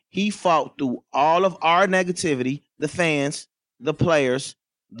 and he fought through all of our negativity, the fans, the players,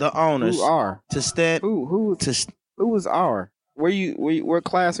 the owners, Who are? to stand Who was our? What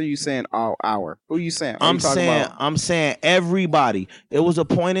class are you saying? Our? Who are you saying? Are you talking about? I'm saying everybody. It was a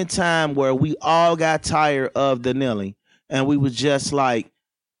point in time where we all got tired of the kneeling, and we was just like,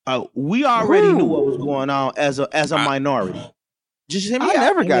 we already Who? knew what was going on as a minority. Just hear me I out.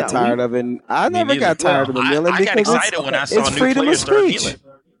 never Hear me got out. tired of it. I Me never neither. got tired of Well, them kneeling I got because excited when I saw it's new freedom of players start speech. kneeling.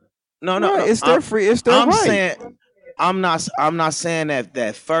 No, Right, it's their free. It's their I'm right. saying I'm not saying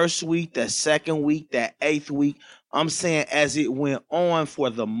that first week, that second week, that eighth week. I'm saying as it went on for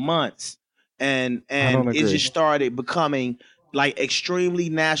the months and I don't it agree. just started becoming like extremely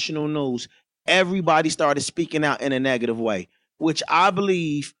national news. Everybody started speaking out in a negative way, which I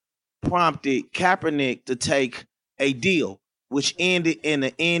believe prompted Kaepernick to take a deal, which ended in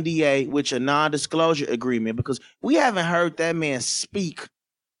an NDA, which a non-disclosure agreement, because we haven't heard that man speak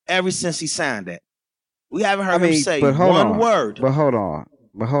ever since he signed that. We haven't I heard him mean, say but hold one on. word. But hold on.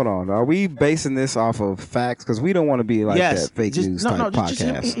 But hold on. Are we basing this off of facts? Because we don't want to be like Yes, that fake just news no, type just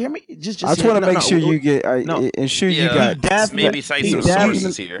podcast. hear me. Just I just hear want to no, make sure you get no. ensure you Yeah, got maybe cite he some definitely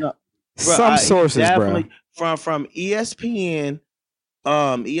sources here. no, some he sources, bro. definitely from ESPN,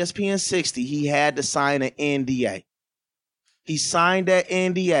 ESPN 60. He had to sign an NDA. He signed that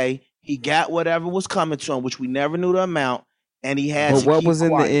NDA. He got whatever was coming to him, which we never knew the amount, and he had But to what keep was in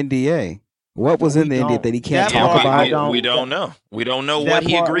the quiet. NDA? What was We in the NDA don't. that he can't That Yeah, talk part I about? we don't. don't know. We don't know what That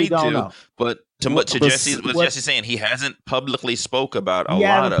he part we agreed don't to. know. But to What, Jesse's what what Jesse's saying, he hasn't publicly spoke about a he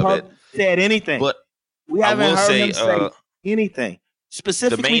lot haven't of it. said anything. But We I haven't will heard say, him say anything the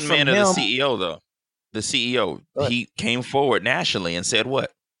specifically main from man of the him. CEO, though, the CEO, uh, he came forward nationally and said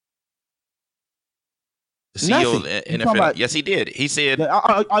what? The CEO of Nothing. the You talking NFL. about? Yes, he did. He said,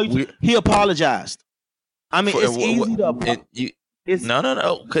 we, He apologized. I mean, for, it's easy to. It's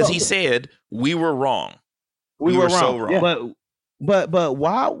no, because he said we were wrong. we We were were so wrong. wrong. But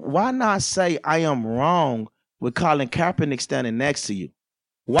why not say I am wrong with Colin Kaepernick standing next to you?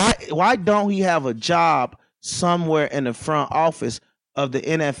 Why don't he have a job somewhere in the front office of the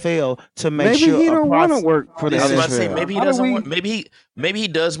NFL to make Maybe sure he a don't want to process? work for the I was about to say NFL. maybe he How do doesn't we? want. Maybe he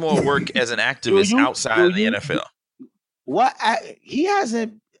does more work as an activist outside do of the you NFL. what he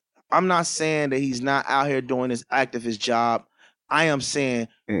hasn't? I'm not saying that he's not out here doing his activist job. I am saying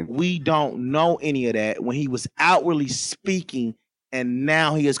Yeah. we don't know any of that when he was outwardly speaking and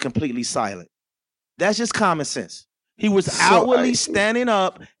now he is completely silent. That's just common sense. He was outwardly standing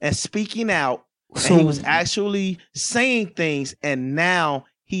up and speaking out, and he was actually saying things, and now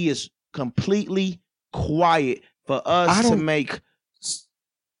he is completely quiet for us to make.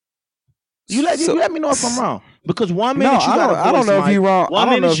 You let me know if I'm wrong. Because 1 minute you got a voice, I don't know if Mike. you're wrong. I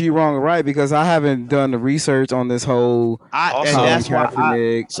don't know if you- you're wrong or right because I haven't done the research on this whole and Colin that's why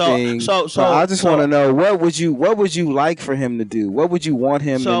Kaepernick thing. so I just want to know what would you like for him to do? What would you want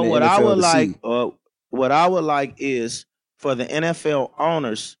him So in the what NFL I would to like, see? what I would like is for the NFL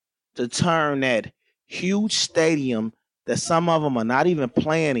owners to turn that huge stadium that some of them are not even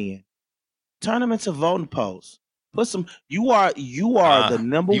playing in, turn them into voting polls. Put some. You are the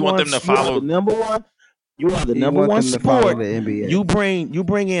number you one. want them to follow? The number one. You are the You number want one them to follow sport. the NBA. You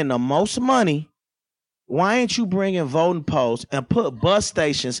bring in the most money. Why ain't you bringing voting polls and put bus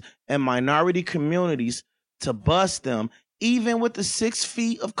stations in minority communities to bus them, even with the 6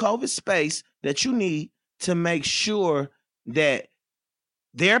 feet of COVID space that you need to make sure that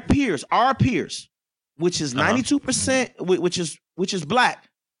their peers, our peers, which is 92%, which is black,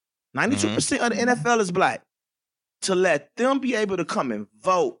 92% of the NFL is black, to let them be able to come and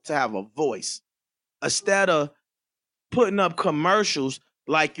vote to have a voice instead of putting up commercials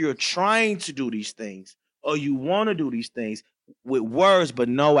like you're trying to do these things or you want to do these things with words but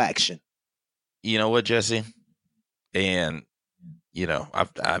no action. You know what, Jesse? And you know,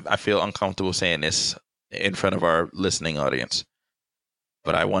 I feel uncomfortable saying this in front of our listening audience,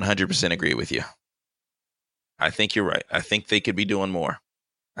 but I 100% agree with you. I think you're right. I think they could be doing more.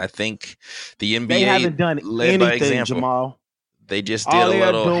 I think the NBA They haven't done led by anything, example. Jamal. They just did All a they are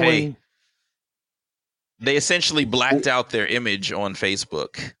little. doing, Hey, they essentially blacked out their image on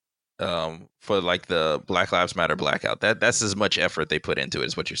Facebook for like the Black Lives Matter blackout. That's as much effort they put into it,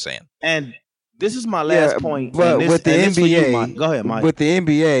 is what you're saying. and this is my last point. But and this, with the and this for NBA, you, Mike. Go ahead, Mike. With the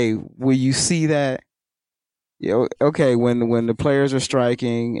NBA, will you see that? Okay, when the players are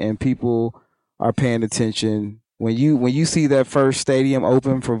striking and people are paying attention, when you see that first stadium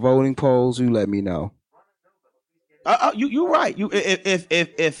open for voting polls, you let me know. You're right.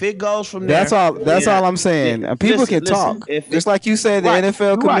 If it goes from That's there, all I'm saying. People can talk. Just like you said, the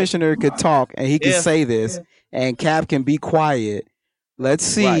NFL commissioner could talk and he could say this, and Cap can be quiet. Let's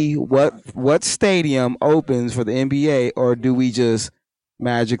see what stadium opens for the NBA, or do we just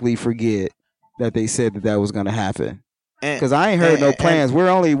magically forget that they said that was going to happen? Because I ain't heard no plans. We're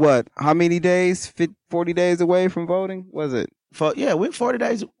only how many days? 40 days away from voting? Was it? We're 40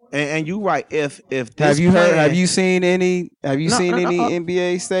 days. And you're right. If this Have you plan, heard? Have you seen any? Have you No, seen no, no, any no.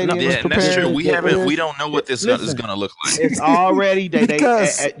 NBA stadiums Yeah, and that's prepared? true. We for haven't. this? We don't know what this Listen. is going to look like. it's already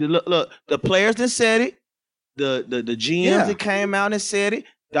Because- look. The players that said it, the GMs Yeah. that came out and said it,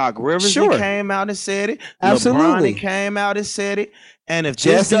 Doc Rivers Sure. that came out and said it, LeBron Absolutely. that came out and said it, and if this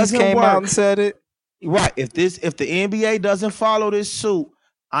Jesse's doesn't came work, out and said it. right? If the NBA doesn't follow this suit,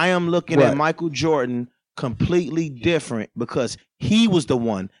 I am looking What? at Michael Jordan completely different because he was the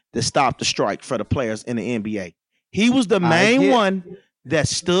one that stopped the strike for the players in the NBA. He was the main one that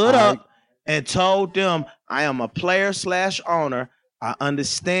stood up and told them, I am a player / owner. I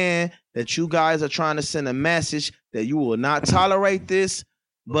understand that you guys are trying to send a message that you will not tolerate this,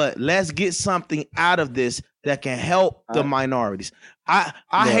 but let's get something out of this that can help the minorities. I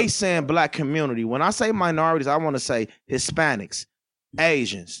hate saying black community. When I say minorities, I want to say Hispanics,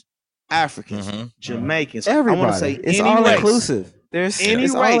 Asians, Africans, Jamaicans. Everybody. I want to say it's any all race. inclusive. Any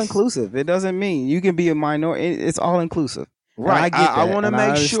it's all race. inclusive. It doesn't mean you can be a minority. It's all inclusive. And Right. I get that. I want to and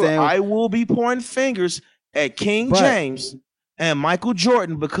make sure understand- I will be pointing fingers at King James and Michael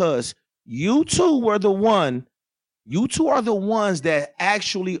Jordan because you two are the ones that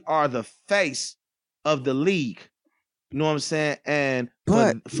actually are the face of the league. You know what I'm saying? And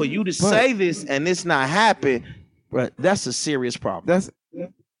for you to say this and this not happen, but that's a serious problem.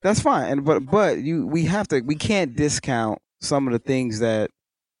 That's fine. And but we can't discount some of the things that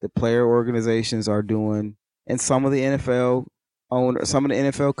the player organizations are doing and some of the NFL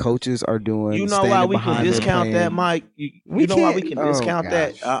coaches are doing. You know why we can behind their discount plan. that, Mike? You We know why we can't- can discount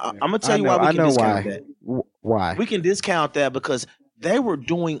that? gosh. I'm gonna tell you why we can discount that. Why? We can discount that because they were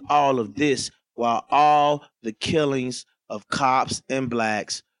doing all of this while all the killings of cops and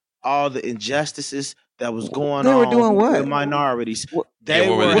blacks, all the injustices that was going They on were doing what? with minorities. Yeah, They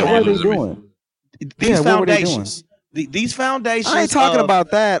what were were they What were doing? they doing? these what were they foundations. These foundations. I ain't talking of-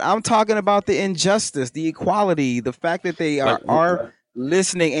 about that. I'm talking about the injustice, the equality, the fact that they are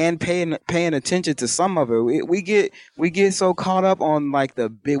listening and paying attention to some of it. We get so caught up on like the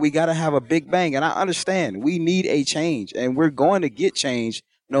big. We got to have a big bang, and I understand we need a change, and we're going to get change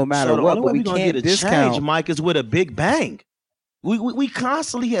no matter So the what. only But way we we gonna can't get a discount. change, Mike, is with a big bang. We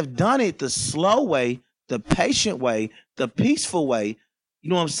constantly have done it the slow way, the patient way, the peaceful way. You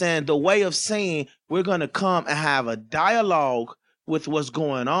know what I'm saying? The way of saying we're gonna come and have a dialogue with what's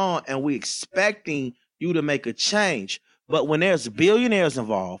going on, and we expecting you to make a change. But when there's billionaires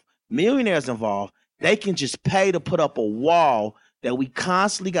involved, millionaires involved, they can just pay to put up a wall that we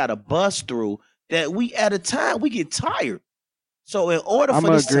constantly got to bust through. That we at a time we get tired. So in order I'm for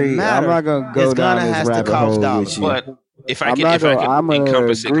gonna this agree. to matter, I'm not gonna go it's down gonna this has to rabbit cost hole dollars. with you. But if I I'm could, not if I gonna. I'm could gonna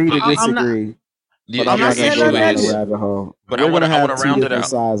encompass it agree to completely, I'm not- disagree. Yeah, But I'm you're not gonna saying go you down is, the rabbit hole. but We're I wanna gonna have two round it different out.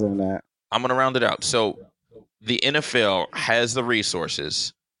 sides on that. I'm going to round it out. So the NFL has the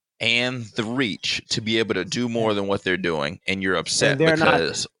resources and the reach to be able to do more than what they're doing, and you're upset And they're not-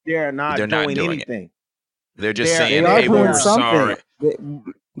 because they're not They're not doing doing it. anything. they're just They saying, are "Hey, doing we're something. sorry."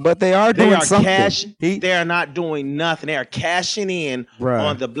 But they are They doing are something. they are not doing nothing. They are cashing in Bruh.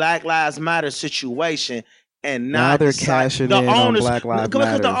 on the Black Lives Matter situation, and Now not they're decide- cashing the in on owners, Black Lives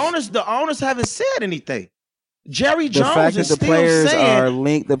because Matters. the owners haven't said anything. Jerry The Jones fact is that the still players saying are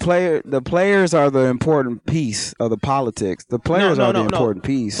linked, the players are the important piece of the politics. The players are the important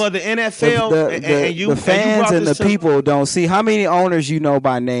piece. for the NFL. The you fans brought and the this to- people don't see how many owners you know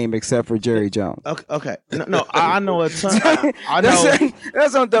by name except for Jerry Jones. Okay. No, I know a ton. I know.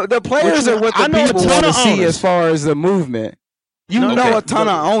 That's the players you- are what I the know a people ton want to of see owners. as far as the movement. You No, know okay. a ton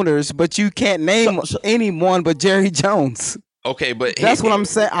of owners, but you can't name anyone but Jerry Jones. Okay, but That's what I'm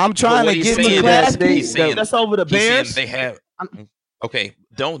saying. I'm trying what to he's get saying to that is- stage. he's saying- That's over the he's saying Bears. they have. Okay,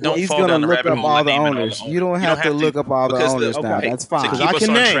 don't He's fall gonna down the look rabbit up hole. all and the naming all owners. You don't have to look up all the because owners now. okay. That's To fine. keep I us can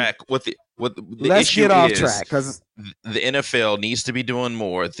on name. track, what the Let's issue get off is, track because the NFL needs to be doing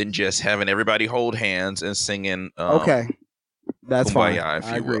more than just having everybody hold hands and singing. okay, that's fine. Kumbaya, if I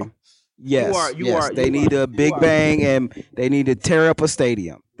you agree. will. Yes, You yes. are- They need a big bang and they need to tear up a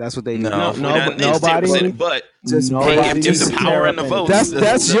stadium. That's what they need. No, nobody- but Just Nobody hey, if needs the to power tear and the up votes.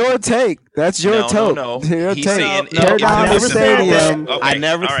 That's your take. That's your take. No. Your He's take. saying Tear if down the the power- stadium Okay, I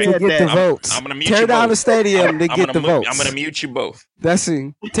never all right. to said get the that. votes. I'm gonna mute Tear you down both. the stadium to I'm get the gonna votes. I'm going to mute you both. That's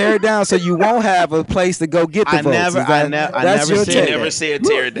it. Tear it down so you won't have a place to go get the I votes. never- Is that- I never that's your said He take. that. never said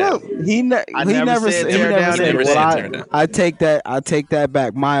tear it down. Look, he I never never said said tear down. said Never it. said Well, tear down. I take that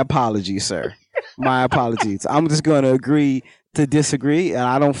back. My apologies, sir. My apologies. I'm just going to agree to disagree, and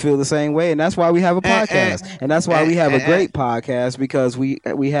I don't feel the same way, and that's why we have a podcast, and that's why we have a great podcast, because we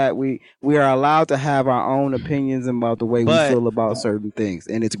are allowed to have our own opinions about the way we feel about certain things,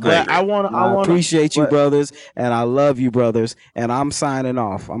 and it's great. I appreciate you, brothers, and I love you, brothers, and I'm signing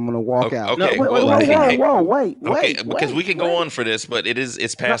off. I'm gonna walk out. Okay, wait, because we can go on for this, but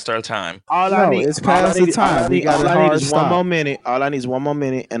it's past our time. It's past the time. All I need is one more minute. All I need is one more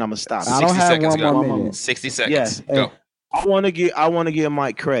minute, and I'm gonna stop. I don't have one more minute. 60 seconds. Yes. Go. I want to give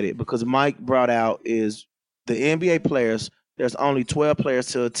Mike credit, because Mike brought out is the NBA players. There's only 12 players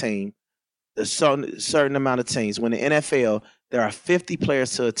to a team. There's certain amount of teams. When the NFL, there are 50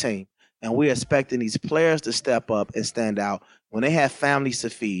 players to a team, and we're expecting these players to step up and stand out when they have families to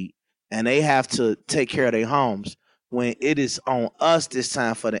feed and they have to take care of their homes. When it is on us this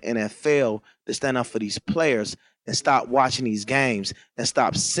time for the NFL to stand up for these players and stop watching these games and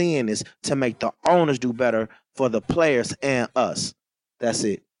stop seeing this, to make the owners do better for the players and us. That's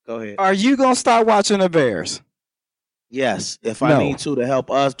it. Go ahead. Are you gonna start watching the Bears? Yes. If I need to help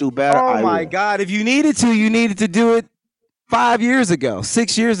us do better, I will. God. If you needed to do it 5 years ago,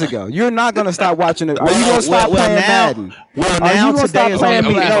 6 years ago. You're not gonna stop watching it. Are you gonna stop playing Madden? Are you gonna stop playing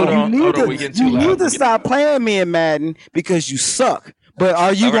me? No, you need to stop playing me in Madden because you suck. But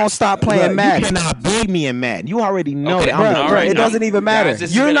are you gonna stop playing Madden? You cannot beat me in Madden. You already know that. Bro, it doesn't even matter.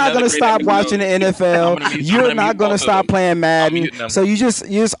 You're not gonna stop watching the NFL. You're not gonna stop playing Madden. So you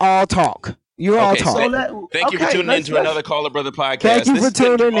just all talk. You're all talk. Thank you for tuning in to another Caller Brother podcast. Thank you for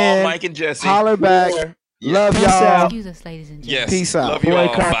tuning in. Mike and Jesse. Holler back. Love y'all. Excuse us, ladies and gentlemen. Yes. Peace out. Love you all.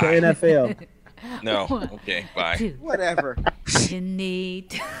 Boycott the NFL. No. Okay. Bye. Whatever. You need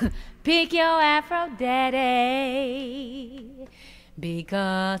to pick your Afro daddy,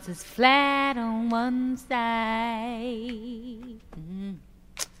 because it's flat on one side.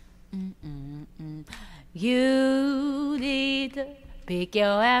 You need to pick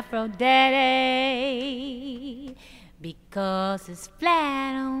your Afro daddy, because it's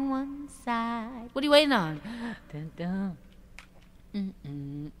flat on one side. What are you waiting on? Dun, dun.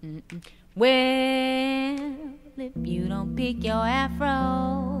 Well, if you don't pick your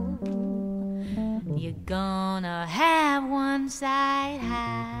Afro, you're gonna have one side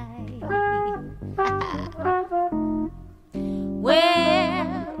high.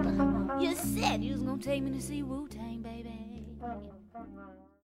 Well, you said you was gonna take me to see Wu-Tang, baby.